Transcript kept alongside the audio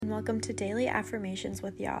welcome to Daily Affirmations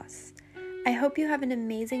with Yas. I hope you have an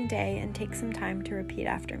amazing day and take some time to repeat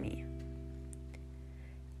after me.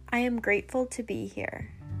 I am grateful to be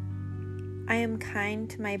here. I am kind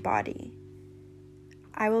to my body.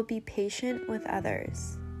 I will be patient with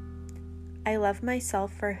others. I love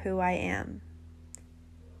myself for who I am.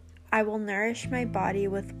 I will nourish my body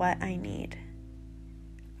with what I need.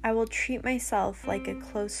 I will treat myself like a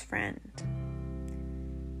close friend.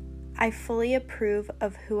 I fully approve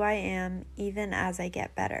of who I am even as I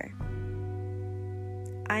get better.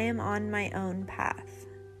 I am on my own path.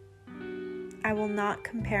 I will not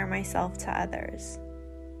compare myself to others.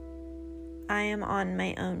 I am on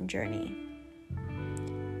my own journey.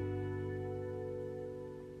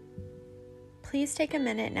 Please take a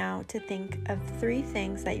minute now to think of 3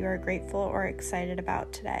 things that you are grateful or excited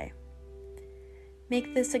about today.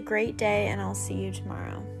 Make this a great day, and I'll see you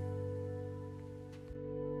tomorrow.